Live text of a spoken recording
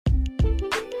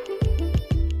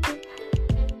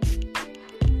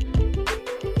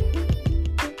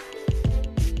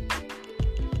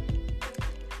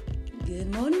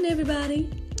everybody.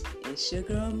 It's your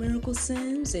girl Miracle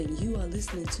Sims, and you are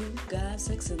listening to God,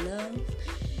 Sex, and Love.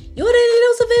 Your daily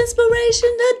dose of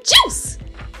inspiration, the juice.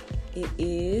 It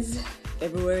is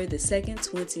February the 2nd,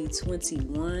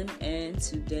 2021, and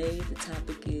today the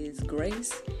topic is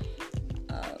grace.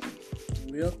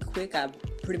 Real quick, I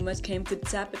pretty much came to the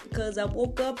topic because I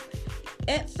woke up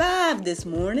at 5 this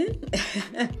morning.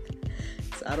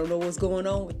 So I don't know what's going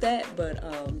on with that, but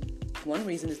one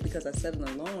reason is because I set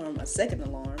a second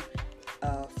alarm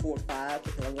for 5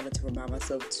 because I wanted to remind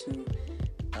myself to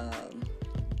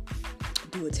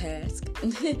do a task.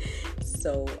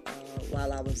 So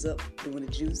while I was up doing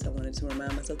the juice, I wanted to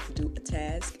remind myself to do a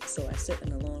task. So I set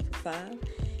an alarm for 5,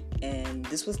 and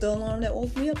this was the alarm that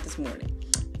woke me up this morning.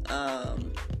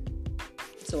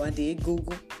 So I did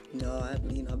Google. I've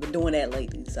been doing that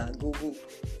lately. So I Googled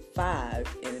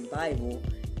 5 in the Bible,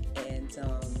 and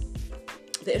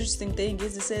the interesting thing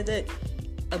is it said that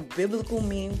a biblical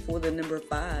meaning for the number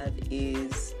 5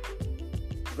 is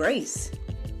grace.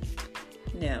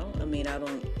 Now, I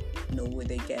don't know where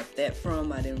they got that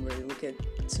from. I didn't really look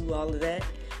into all of that.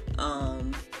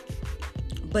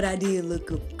 But I did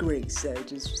look up grace. So I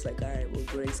just was like, all right, well,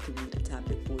 grace can be the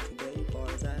topic for today as far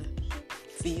as I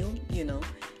feel,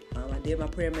 I did my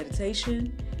prayer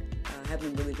meditation. I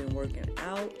haven't really been working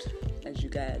out, as you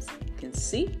guys can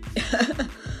see.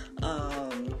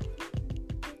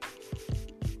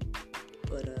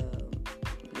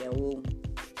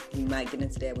 We might get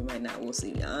into that, we might not, we'll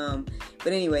see. But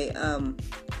anyway,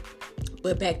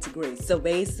 but back to grace. So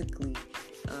basically,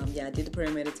 I did the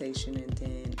prayer meditation, and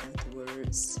then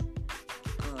afterwards,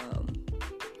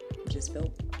 just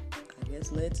felt,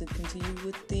 led to continue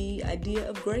with the idea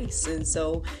of grace. And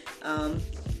so, I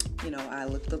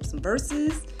looked up some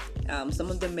verses. Some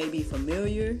of them may be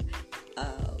familiar,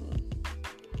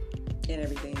 and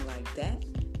everything like that.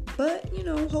 But,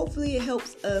 hopefully it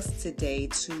helps us today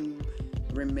to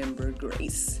remember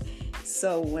grace.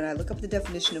 So when I look up the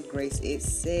definition of grace, it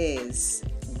says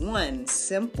 1,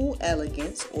 simple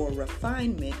elegance or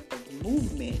refinement of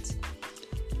movement.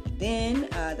 Then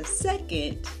the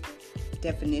second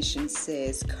definition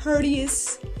says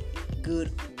courteous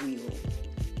goodwill.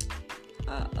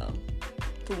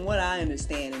 From what I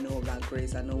understand and know about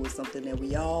grace, I know it's something that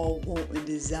we all want and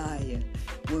desire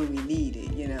when we need it,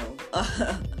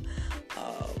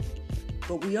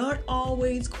 but we aren't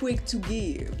always quick to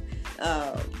give,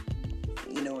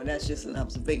 and that's just an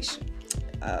observation.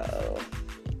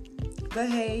 But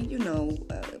hey,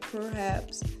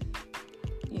 perhaps,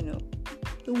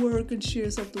 the word can share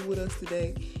something with us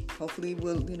today. Hopefully it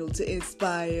will, to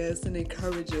inspire us and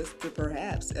encourage us to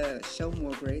perhaps show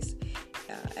more grace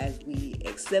as we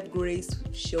accept grace,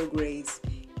 show grace,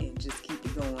 and just keep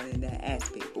it going in that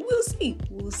aspect. But we'll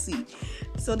see.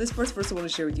 So this first verse I want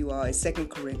to share with you all is 2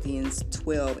 Corinthians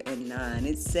 12:9.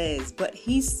 It says, "But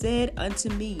he said unto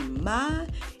me, my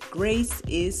grace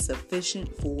is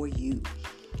sufficient for you,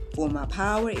 for my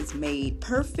power is made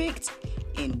perfect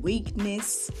in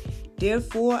weakness.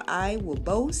 Therefore I will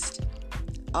boast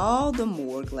all the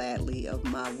more gladly of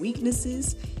my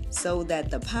weaknesses, so that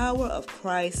the power of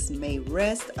Christ may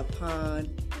rest upon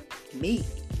me."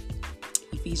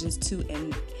 Ephesians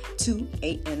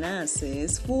 2:8-9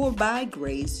 says, "For by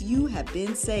grace you have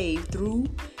been saved through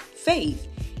faith,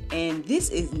 and this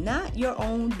is not your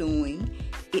own doing.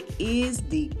 It is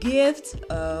the gift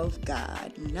of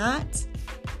God, not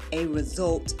a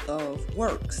result of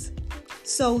works,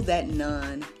 so that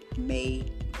none may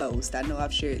boast." I know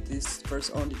I've shared this verse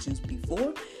on the juice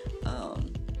before.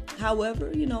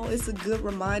 However, it's a good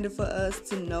reminder for us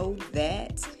to know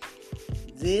that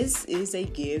this is a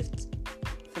gift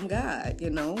from God.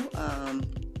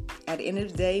 At the end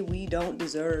of the day, we don't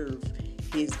deserve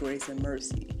His grace and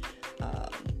mercy. I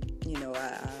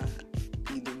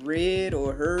either read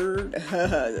or heard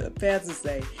the pastor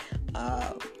say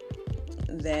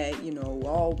that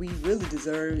all we really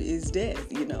deserve is death.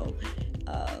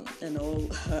 I know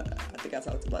I think I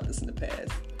talked about this in the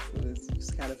past. So it's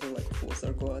just kind of feel like a full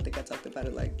circle. I think I talked about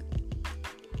it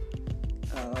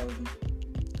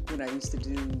when I used to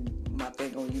do my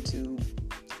thing on YouTube.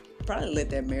 Probably let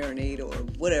that marinate or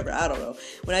whatever. I don't know.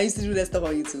 When I used to do that stuff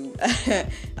on YouTube,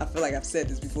 I feel like I've said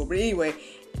this before. But anyway,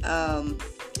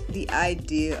 the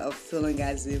idea of feeling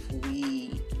as if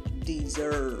we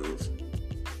deserve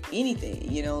anything,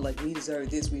 like we deserve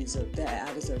this, we deserve that,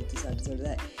 I deserve this, I deserve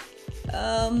that.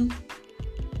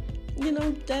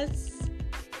 That's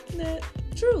not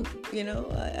true.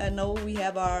 I know we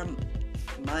have our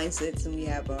mindsets and we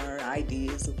have our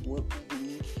ideas of what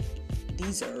we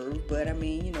deserve, but I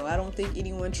don't think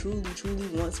anyone truly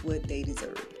wants what they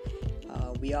deserve.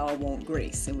 We all want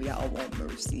grace, and we all want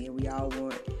mercy, and we all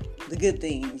want the good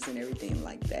things and everything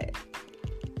like that.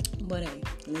 But hey,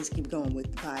 let's keep going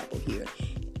with the Bible here.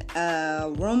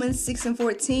 Romans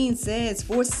 6:14 says,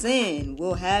 "For sin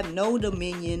will have no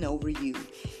dominion over you,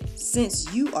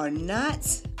 since you are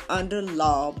not under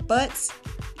law, but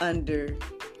under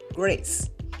grace."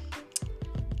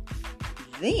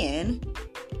 Then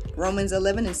Romans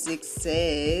 11:6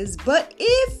 says, "But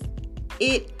if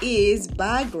it is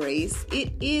by grace,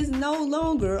 it is no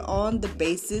longer on the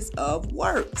basis of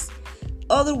works.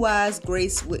 Otherwise,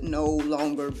 grace would no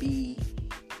longer be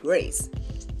grace."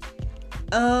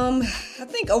 I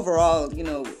think overall,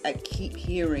 I keep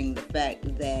hearing the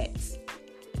fact that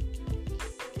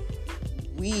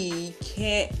we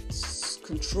can't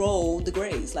control the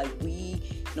grace. Like,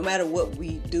 no matter what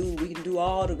we do, we can do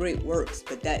all the great works,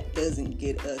 but that doesn't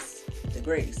get us the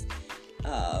grace.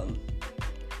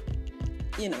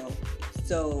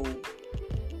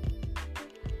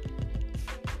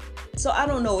 So I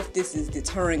don't know if this is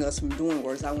deterring us from doing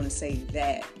works. I want to say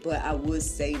that, but I would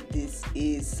say this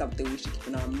is something we should keep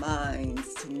in our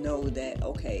minds to know that,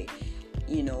 okay,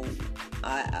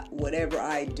 whatever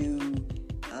I do,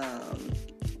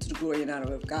 to the glory and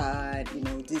honor of God,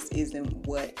 this isn't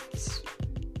what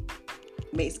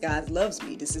makes God loves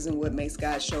me. This isn't what makes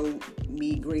God show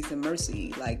me grace and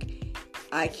mercy. Like,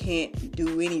 I can't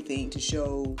do anything to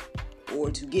show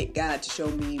or to get God to show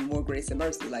me more grace and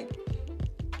mercy. Like,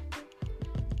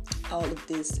 all of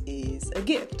this is a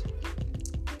gift.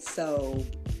 So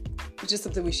it's just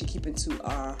something we should keep into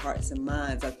our hearts and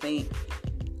minds. I think,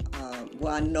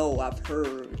 I know I've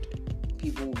heard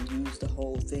people use the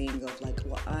whole thing of like,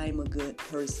 well, I'm a good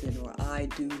person, or I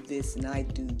do this and I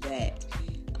do that.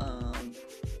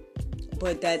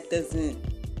 But that doesn't,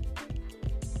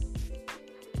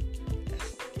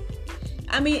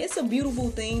 it's a beautiful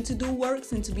thing to do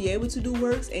works and to be able to do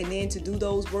works, and then to do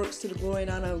those works to the glory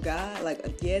and honor of God. Like,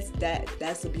 yes,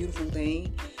 that's a beautiful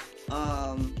thing.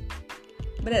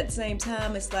 But at the same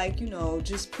time, it's like,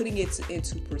 just putting it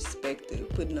into perspective,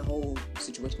 putting the whole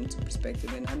situation into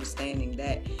perspective, and understanding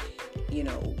that,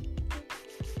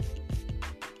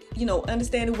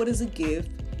 understanding what is a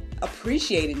gift,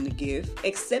 appreciating the gift,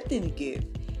 accepting the gift,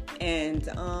 and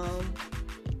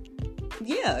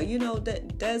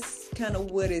that's kind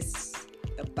of what it's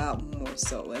about more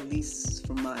so, at least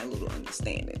from my little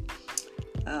understanding.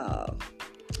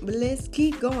 But let's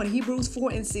keep going. Hebrews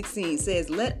 4:16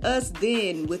 says, "Let us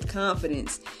then with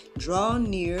confidence draw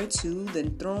near to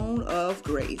the throne of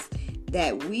grace,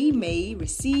 that we may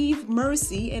receive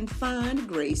mercy and find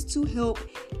grace to help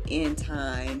in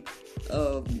time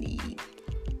of need."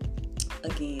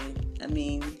 Again,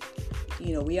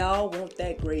 we all want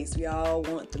that grace. We all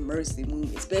want the mercy,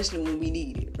 especially when we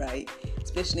need it, right?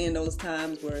 Especially in those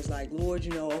times where it's like, Lord,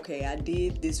 okay, I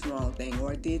did this wrong thing,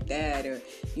 or I did that, or,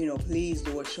 please,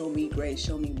 Lord, show me grace,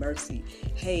 show me mercy.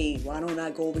 Hey, why don't I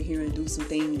go over here and do some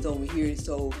things over here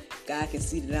so God can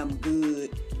see that I'm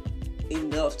good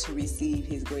enough to receive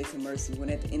His grace and mercy? When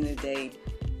at the end of the day,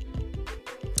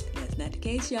 that's not the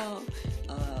case, y'all.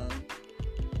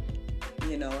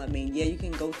 You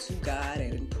can go to God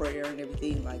and in prayer and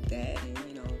everything like that, and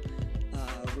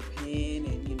repent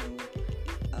and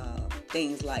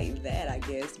things like that, I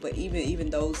guess. But even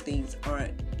those things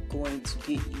aren't going to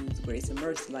get you the grace and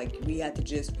mercy. Like, we have to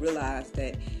just realize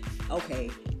that, okay,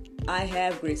 I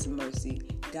have grace and mercy.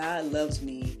 God loves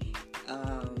me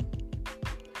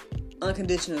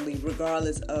unconditionally,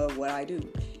 regardless of what I do.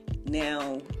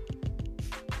 Now,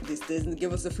 this doesn't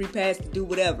give us a free pass to do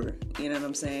whatever. You know what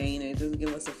I'm saying? It doesn't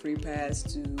give us a free pass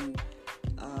to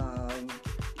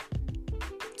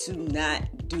not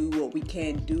do what we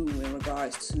can do in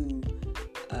regards to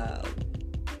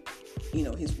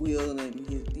His will and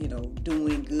His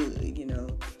doing good.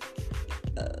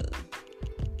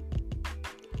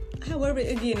 However,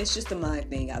 again, it's just a mind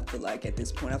thing. I feel like at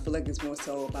this point, it's more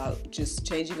so about just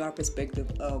changing our perspective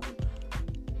of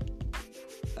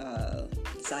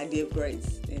this idea of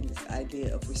grace and this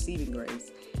idea of receiving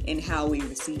grace and how we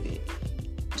receive it.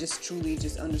 Just truly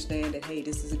just understand that, hey,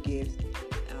 this is a gift,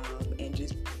 and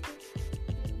just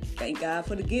thank God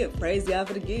for the gift. Praise God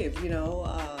for the gift,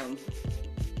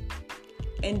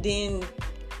 and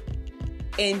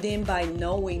then by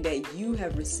knowing that you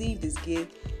have received this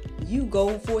gift, you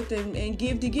go forth and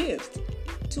give the gift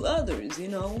to others,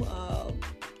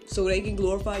 so they can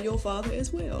glorify your Father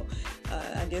as well.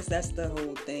 I guess that's the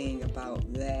whole thing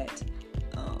about that.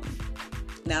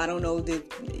 Now, I don't know that,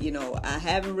 I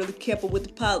haven't really kept up with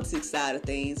the politics side of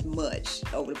things much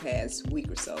over the past week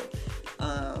or so.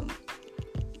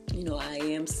 I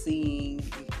am seeing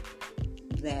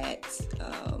that,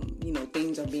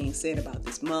 things are being said about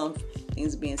this month.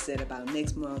 Things are being said about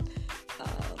next month.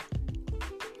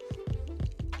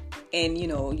 And,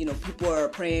 people are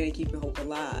praying and keeping hope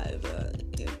alive,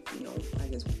 I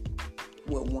guess,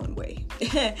 one way.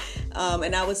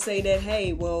 And I would say that,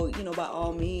 hey, well, by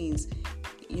all means,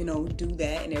 do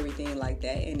that and everything like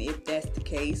that. And if that's the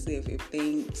case, if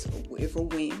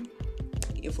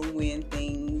or when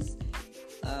things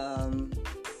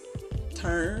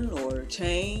turn or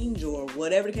change or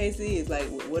whatever the case is, like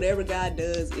whatever God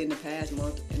does in the past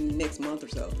month, in the next month or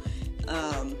so,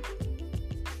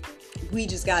 we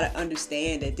just got to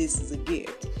understand that this is a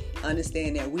gift.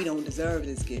 Understand that we don't deserve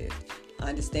this gift.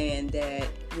 Understand that,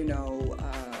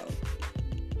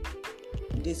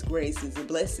 this grace is a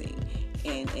blessing.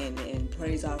 And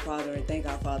praise our Father and thank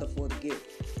our Father for the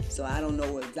gift. So I don't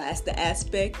know if that's the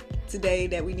aspect today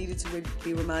that we needed to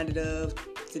be reminded of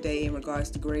today in regards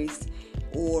to grace,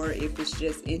 or if it's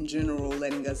just in general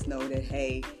letting us know that,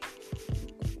 hey,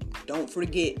 don't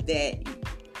forget that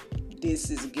this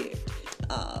is a gift.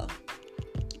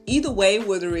 Either way,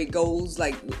 whether it goes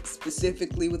like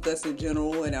specifically with us in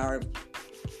general in our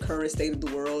current state of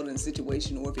the world and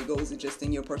situation, or if it goes just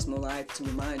in your personal life to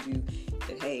remind you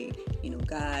that, hey,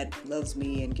 God loves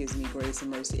me and gives me grace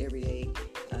and mercy every day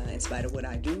in spite of what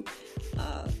I do.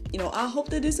 I hope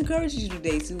that this encourages you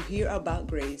today to hear about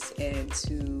grace and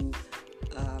to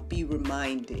be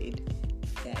reminded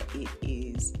that it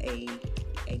is a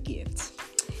gift.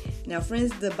 Now,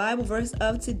 friends, the Bible verse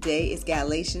of today is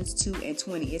Galatians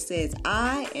 2:20. It says,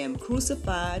 I am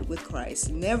crucified with Christ.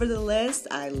 Nevertheless,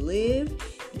 I live,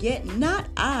 yet not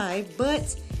I,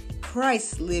 but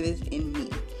Christ liveth in me.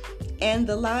 And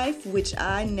the life which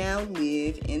I now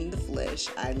live in the flesh,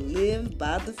 I live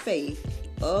by the faith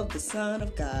of the Son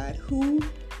of God, who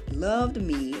loved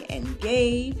me and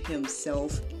gave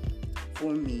himself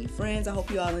for me. Friends, I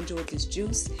hope you all enjoyed this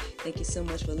juice. Thank you so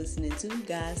much for listening to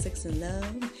God, Sex, and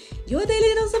Love, your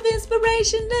daily dose of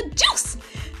inspiration, the juice.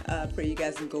 I pray you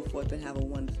guys can go forth and have a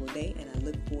wonderful day, and I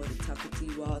look forward to talking to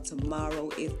you all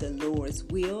tomorrow if the Lord's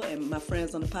will. And my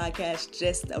friends on the podcast,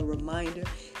 just a reminder,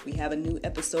 we have a new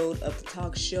episode of the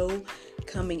talk show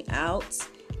coming out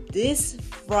this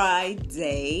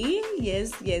Friday.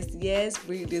 Yes. This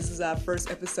is our first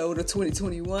episode of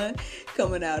 2021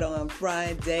 coming out on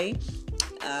Friday.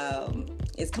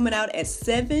 It's coming out at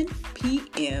 7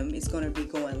 p.m. It's going to be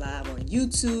going live on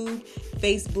YouTube,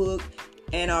 Facebook,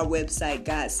 and our website,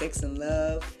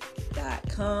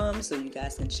 GodSexAndLove.com. So you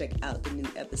guys can check out the new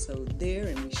episode there.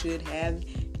 And we should have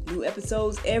new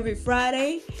episodes every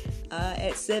Friday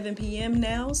at 7 p.m.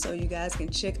 now. So you guys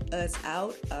can check us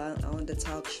out on the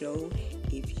talk show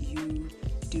if you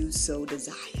do so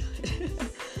desire.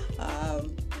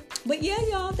 But yeah,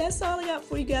 y'all, that's all I got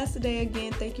for you guys today.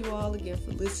 Again, thank you all again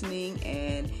for listening,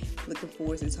 and looking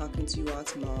forward to talking to you all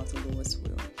tomorrow, to Lord's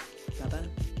will. Bye-bye.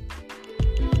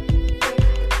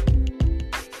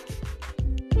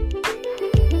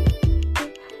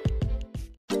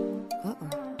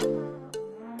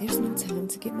 There's no time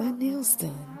to get my nails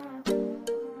done.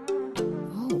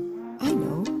 Oh, I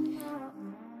know.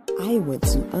 I went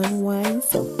to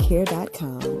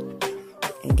unwindselfcare.com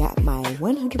and got my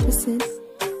 100%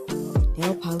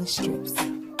 nail polish strips.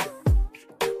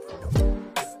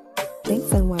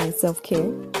 Thanks, Unwind Self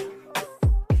Care.